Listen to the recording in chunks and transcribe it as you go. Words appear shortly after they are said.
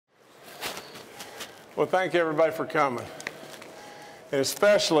Well, thank everybody for coming, and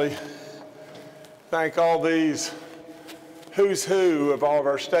especially thank all these who's who of all of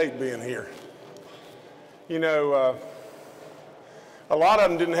our state being here. You know, a lot of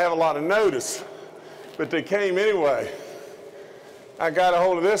them didn't have a lot of notice, but they came anyway. I got a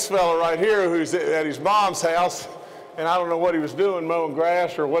hold of this fella right here who's at his mom's house, and I don't know what he was doing, mowing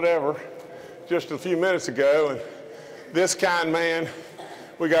grass or whatever, just a few minutes ago. And this kind man,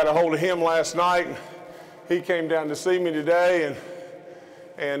 we got a hold of him last night. And he came down to see me today,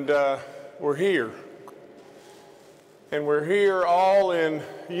 and we're here. And we're here all in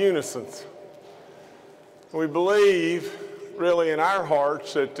unison. We believe, really in our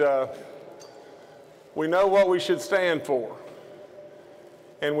hearts, that we know what we should stand for.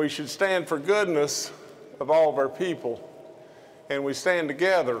 And we should stand for goodness of all of our people. And we stand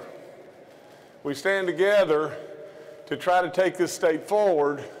together. We stand together to try to take this state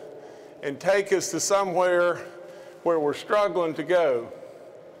forward and take us to somewhere where we're struggling to go.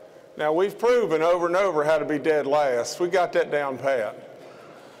 Now, we've proven over and over how to be dead last. We got that down pat.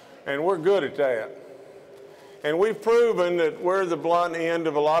 And we're good at that. And we've proven that we're the blunt end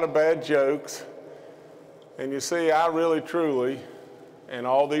of a lot of bad jokes. And you see, I really, truly, and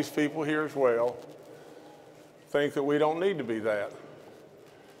all these people here as well, think that we don't need to be that.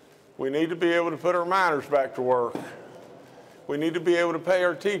 We need to be able to put our miners back to work. We need to be able to pay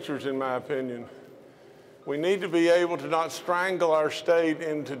our teachers, in my opinion. We need to be able to not strangle our state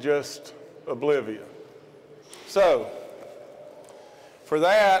into just oblivion. So, for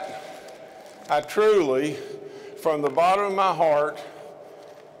that, I truly, from the bottom of my heart,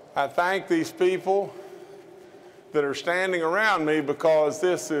 I thank these people that are standing around me, because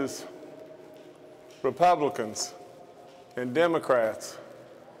this is Republicans and Democrats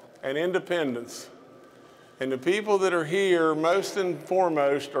and independents. And the people that are here, most and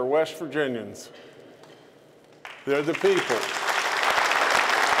foremost, are West Virginians. They're the people.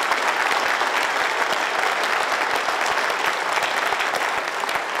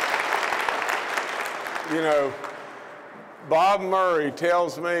 You know, Bob Murray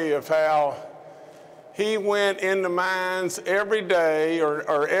tells me of how he went into mines every day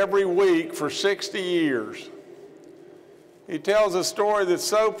or every week for 60 years. He tells a story that's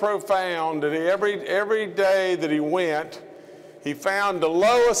so profound that every day that he went, he found the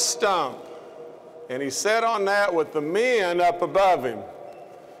lowest stump, and he sat on that with the men up above him,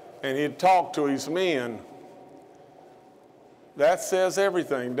 and he'd talk to his men. That says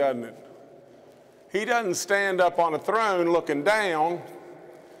everything, doesn't it? He doesn't stand up on a throne looking down.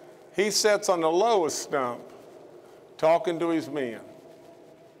 He sits on the lowest stump, talking to his men.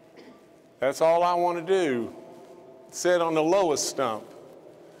 That's all I want to do. Sit on the lowest stump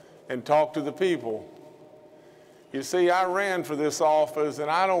and talk to the people. You see, I ran for this office,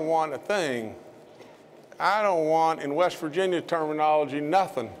 and I don't want a thing. I don't want, in West Virginia terminology,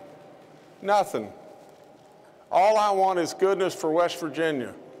 nothing. Nothing. All I want is goodness for West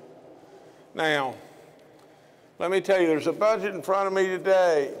Virginia. Now, let me tell you, there's a budget in front of me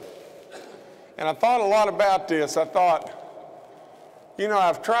today, and I thought a lot about this. I thought, you know,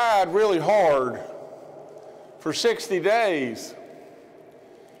 I've tried really hard for 60 days,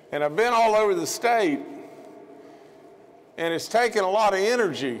 and I've been all over the state, and it's taken a lot of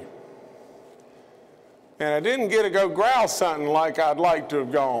energy, and I didn't get to go growl something like I'd like to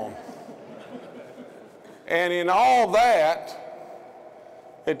have gone. And in all that,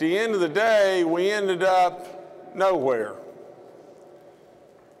 at the end of the day, we ended up nowhere.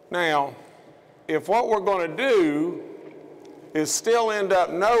 Now, if what we're going to do is still end up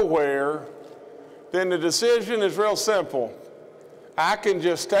nowhere, then the decision is real simple. I can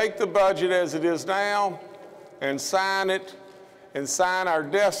just take the budget as it is now and sign it, and sign our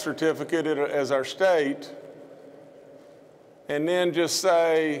death certificate as our state, and then just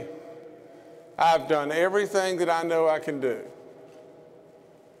say, I've done everything that I know I can do.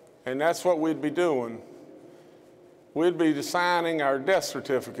 And that's what we'd be doing. We'd be signing our death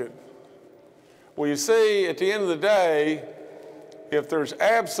certificate. Well, you see, at the end of the day, if there's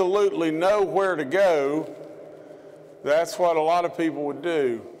absolutely nowhere to go, that's what a lot of people would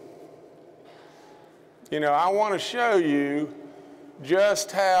do. You know, I want to show you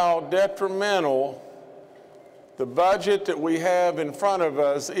just how detrimental the budget that we have in front of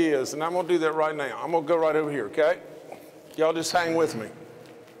us is. And I'm going to do that right now. I'm going to go right over here, okay? Y'all just hang with me.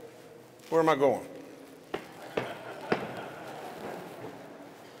 Where am I going?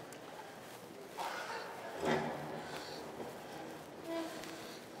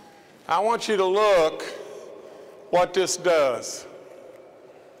 I want you to look what this does.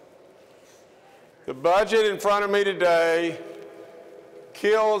 The budget in front of me today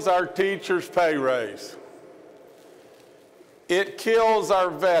kills our teachers' pay raise. It kills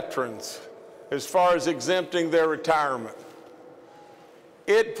our veterans as far as exempting their retirement.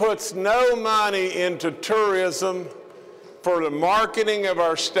 It puts no money into tourism for the marketing of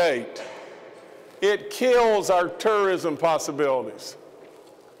our state. It kills our tourism possibilities.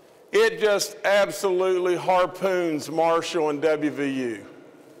 It just absolutely harpoons Marshall and WVU.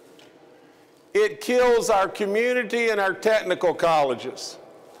 It kills our community and our technical colleges.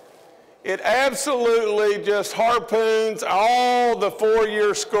 It absolutely just harpoons all the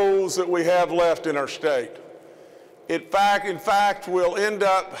four-year schools that we have left in our state. In fact, we'll end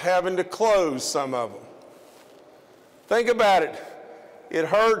up having to close some of them. Think about it. It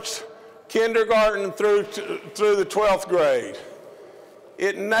hurts kindergarten through the 12th grade.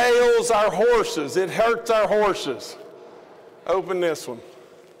 It nails our horses. It hurts our horses. Open this one.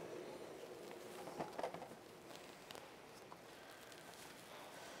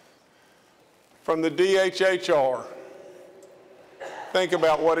 From the DHHR. Think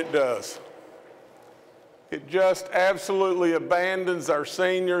about what it does. It just absolutely abandons our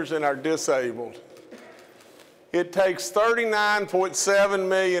seniors and our disabled. It takes $39.7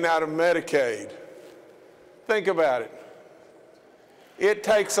 million out of Medicaid. Think about it. It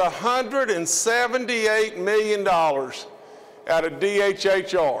takes $178 million out of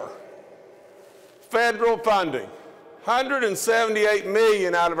DHHR. Federal funding. $178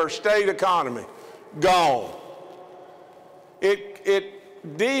 million out of our state economy. Gone. It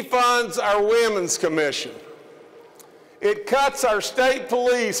defunds our Women's Commission. It cuts our state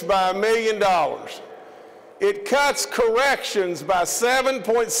police by $1 million. It cuts corrections by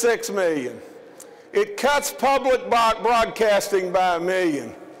 $7.6 million. It cuts public broadcasting by $1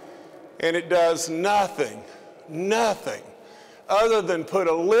 million. And it does nothing other than put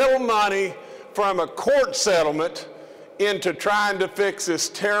a little money from a court settlement into trying to fix this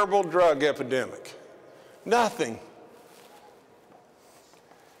terrible drug epidemic. Nothing.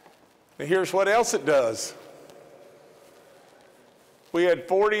 And here's what else it does. We had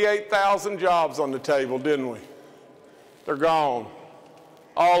 48,000 jobs on the table, didn't we? They're gone.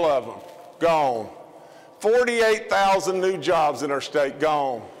 All of them, gone. 48,000 new jobs in our state,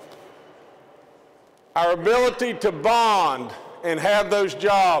 gone. Our ability to bond and have those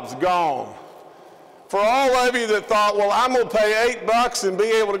jobs, gone. For all of you that thought, well, I'm going to pay $8 and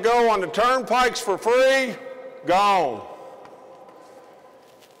be able to go on the turnpikes for free, gone.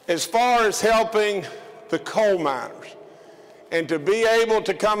 As far as helping the coal miners and to be able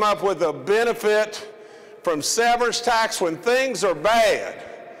to come up with a benefit from severance tax when things are bad,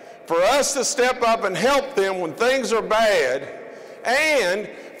 for us to step up and help them when things are bad, and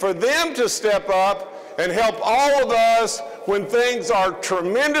for them to step up and help all of us when things are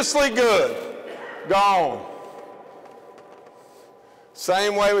tremendously good, gone.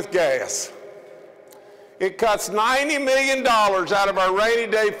 Same way with gas. It cuts $90 million out of our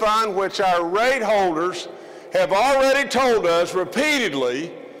rainy day fund, which our rate holders have already told us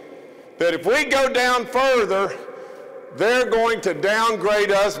repeatedly that if we go down further, they're going to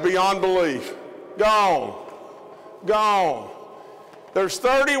downgrade us beyond belief. Gone. Gone. There's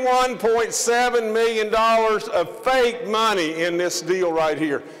 $31.7 million of fake money in this deal right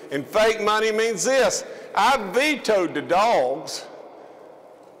here. And fake money means this. I vetoed the dogs.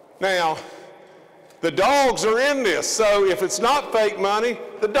 Now, the dogs are in this, so if it's not fake money,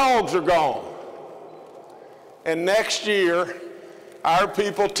 the dogs are gone. And next year, our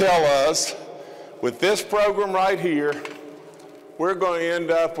people tell us, with this program right here, we're going to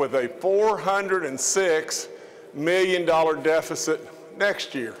end up with a $406 million deficit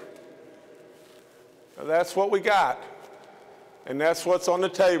next year. Now, that's what we got. And that's what's on the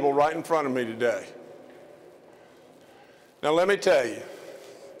table right in front of me today. Now, let me tell you,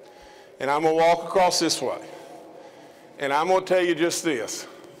 and I'm going to walk across this way, and I'm going to tell you just this.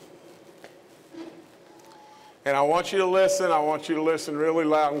 And I want you to listen. I want you to listen really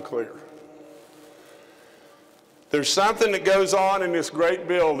loud and clear. There's something that goes on in this great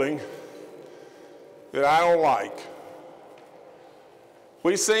building that I don't like.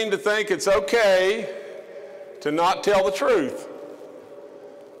 We seem to think it's okay to not tell the truth.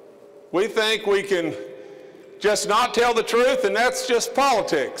 We think we can just not tell the truth, and that's just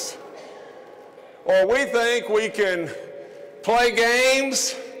politics. Or we think we can play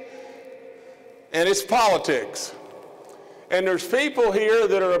games, and it's politics. And there's people here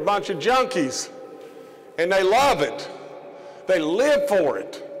that are a bunch of junkies, and they love it. They live for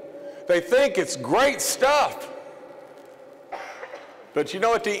it. They think it's great stuff. But you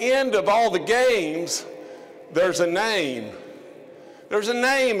know, at the end of all the games, there's a name. There's a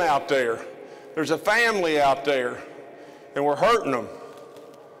name out there. There's a family out there, and we're hurting them.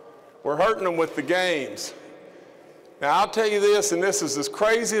 We're hurting them with the games. Now, I'll tell you this, and this is as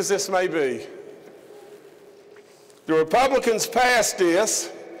crazy as this may be. The Republicans passed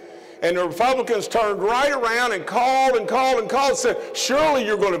this, and the Republicans turned right around and called and said, surely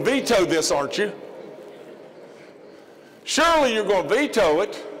you're going to veto this, aren't you? Surely you're going to veto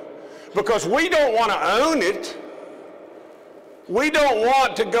it, because we don't want to own it. We don't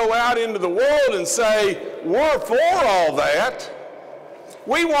want to go out into the world and say, we're for all that.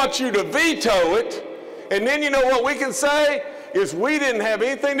 We want you to veto it. And then you know what we can say is we didn't have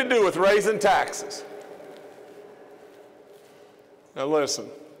anything to do with raising taxes. Now listen,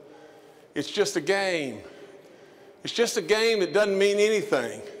 it's just a game. It's just a game that doesn't mean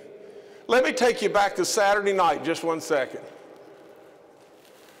anything. Let me take you back to Saturday night, just 1 second.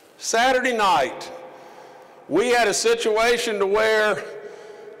 Saturday night, we had a situation to where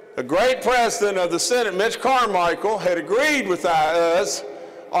the great president of the Senate, Mitch Carmichael, had agreed with us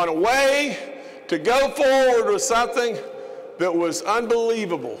on a way to go forward with something that was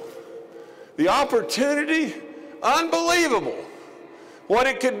unbelievable. The opportunity, unbelievable. What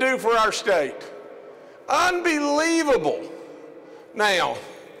it could do for our state. Unbelievable. Now,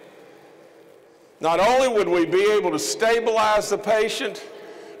 not only would we be able to stabilize the patient,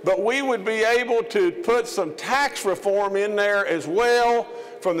 but we would be able to put some tax reform in there as well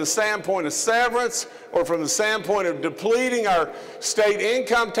from the standpoint of severance or from the standpoint of depleting our state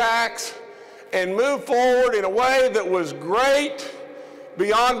income tax and move forward in a way that was great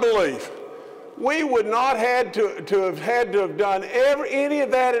beyond belief. We would not have done any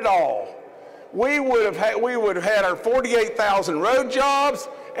of that at all. We would have had our 48,000 road jobs,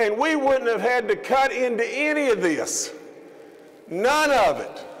 and we wouldn't have had to cut into any of this. None of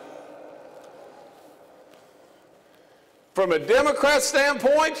it. From a Democrat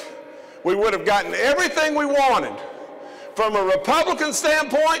standpoint, we would have gotten everything we wanted. From a Republican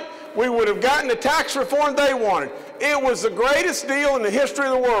standpoint, we would have gotten the tax reform they wanted. It was the greatest deal in the history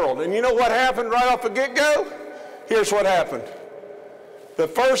of the world. And you know what happened right off the get-go? Here's what happened. The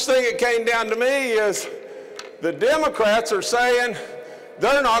first thing that came down to me is the Democrats are saying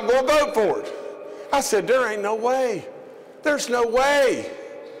they're not going to vote for it. I said, there ain't no way. There's no way.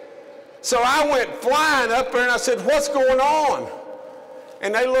 So I went flying up there and I said, what's going on?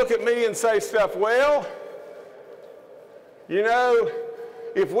 And they look at me and say stuff, well, you know,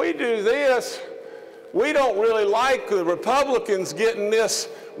 if we do this, we don't really like the Republicans getting this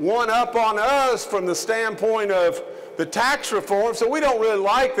one up on us from the standpoint of the tax reform, so we don't really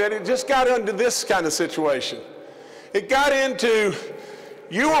like that. It just got into this kind of situation. It got into,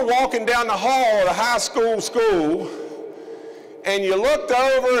 you were walking down the hall at a high school, and you looked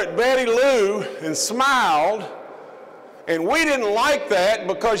over at Betty Lou and smiled, and we didn't like that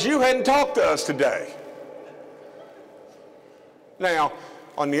because you hadn't talked to us today. Now,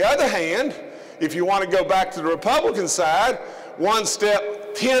 on the other hand, if you want to go back to the Republican side, one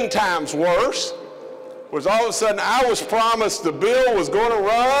step 10 times worse was all of a sudden I was promised the bill was going to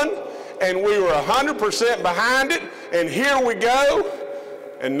run and we were 100% behind it, and here we go,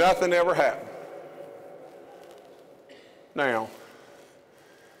 and nothing ever happened. Now,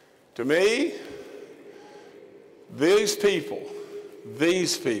 to me, these people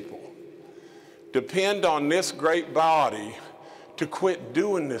depend on this great body to quit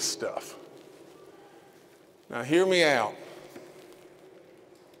doing this stuff. Now, hear me out.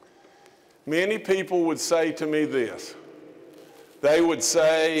 Many people would say to me this. They would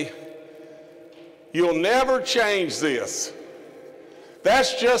say, you'll never change this.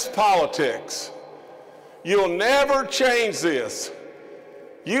 That's just politics. You'll never change this.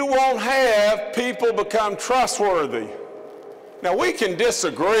 You won't have people become trustworthy. Now, we can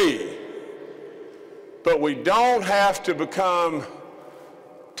disagree, but we don't have to become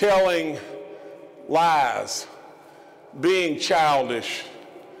telling lies, being childish,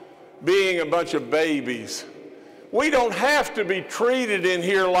 being a bunch of babies. We don't have to be treated in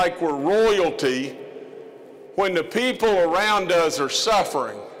here like we're royalty when the people around us are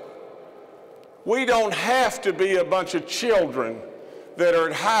suffering. We don't have to be a bunch of children that are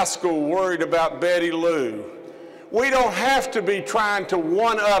at high school worried about Betty Lou. We don't have to be trying to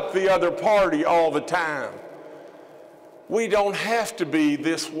one-up the other party all the time. We don't have to be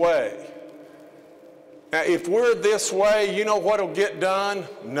this way. Now, if we're this way, you know what will get done?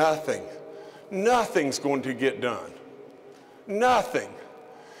 Nothing. Nothing's going to get done. Nothing.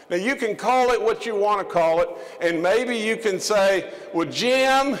 Now, you can call it what you want to call it, and maybe you can say, well,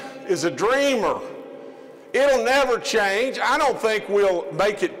 Jim is a dreamer. It'll never change. I don't think we'll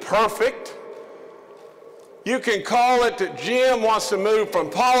make it perfect. You can call it that Jim wants to move from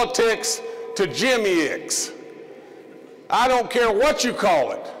politics to Jimmy-icks. I don't care what you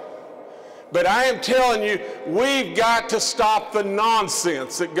call it. But I am telling you, we've got to stop the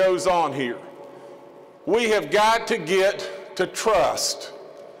nonsense that goes on here. We have got to get to trust.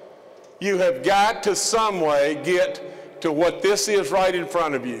 You have got to some way get to what this is right in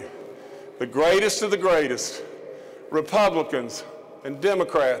front of you. The greatest of the greatest, Republicans and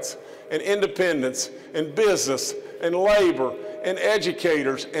Democrats and independents and business and labor and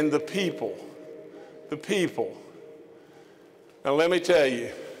educators and the people. The people. Now let me tell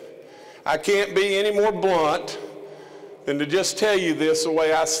you, I can't be any more blunt than to just tell you this the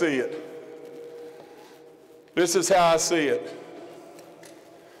way I see it. This is how I see it.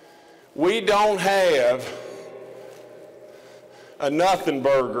 We don't have a nothing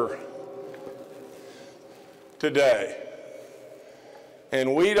burger today.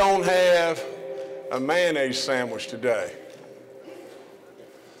 And we don't have a mayonnaise sandwich today.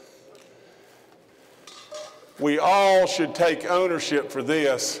 We all should take ownership for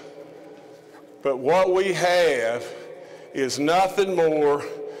this. But what we have is nothing more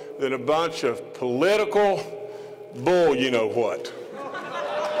than a bunch of political bull, you know what.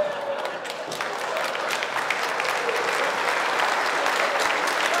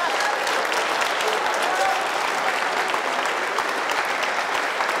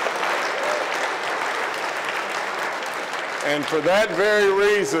 And for that very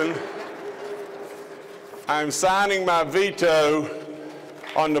reason, I'm signing my veto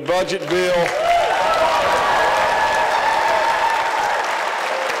on the budget bill.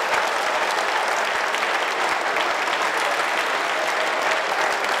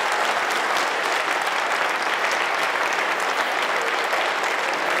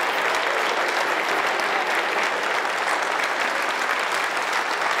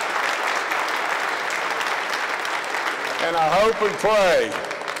 And I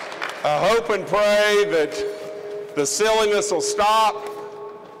hope and pray that the silliness will stop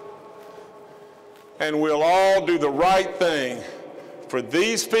and we'll all do the right thing for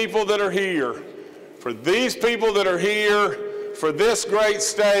these people that are here, for these people that are here, for this great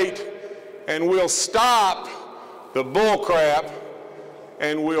state, and we'll stop the bullcrap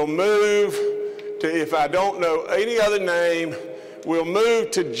and we'll move to, if I don't know any other name, we'll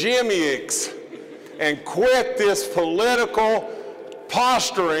move to Jimmyx and quit this political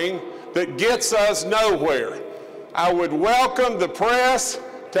posturing that gets us nowhere. I would welcome the press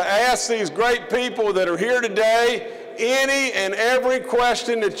to ask these great people that are here today any and every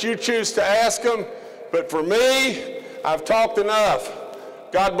question that you choose to ask them. But for me, I've talked enough.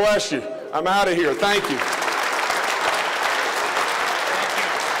 God bless you. I'm out of here. Thank you.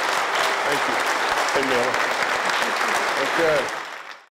 Thank you. Hey, Miller. Okay.